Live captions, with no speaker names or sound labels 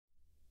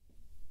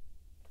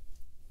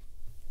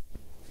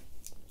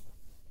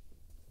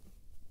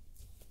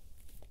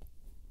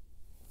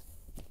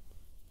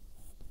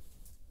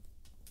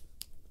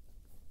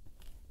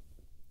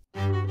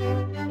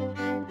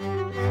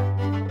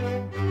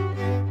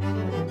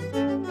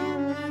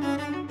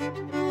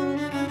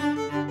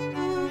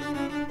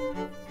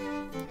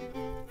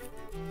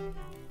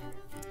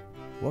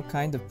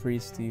kind of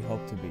priest do you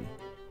hope to be?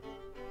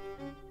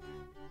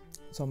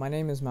 So my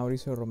name is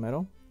Mauricio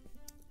Romero.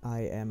 I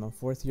am a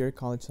fourth-year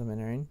college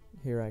seminarian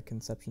here at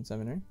Conception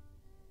Seminary.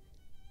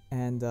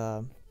 And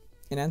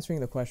in answering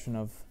the question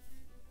of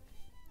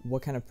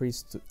what kind of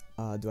priest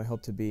do I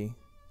hope to be,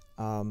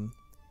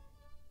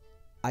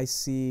 I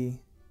see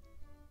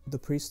the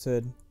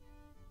priesthood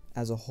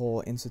as a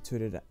whole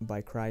instituted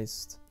by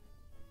Christ,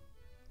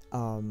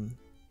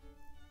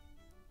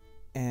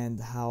 and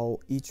how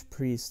each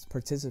priest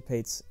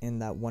participates in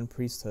that one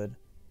priesthood.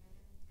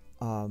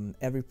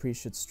 Every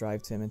priest should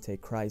strive to imitate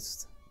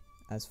Christ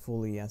as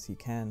fully as he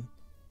can.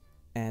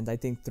 And I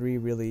think three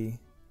really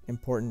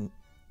important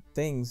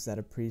things that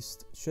a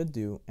priest should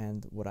do,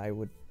 and what I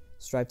would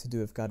strive to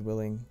do if, God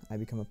willing, I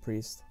become a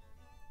priest,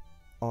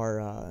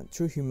 are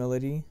true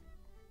humility,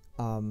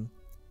 to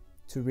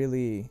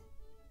really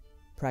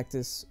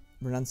practice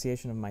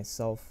renunciation of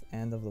myself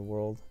and of the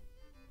world,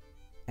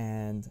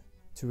 and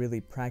to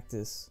really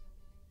practice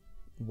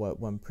what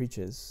one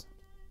preaches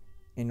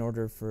in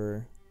order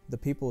for the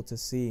people to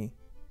see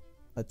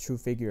a true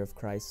figure of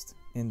Christ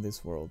in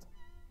this world.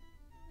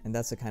 And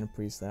that's the kind of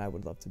priest that I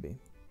would love to be.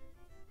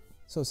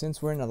 So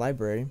since we're in a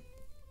library,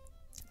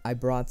 I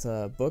brought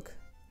a book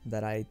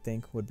that I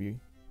think would be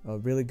a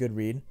really good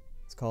read.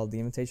 It's called The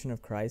Imitation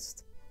of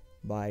Christ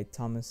by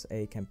Thomas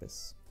A.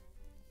 Kempis.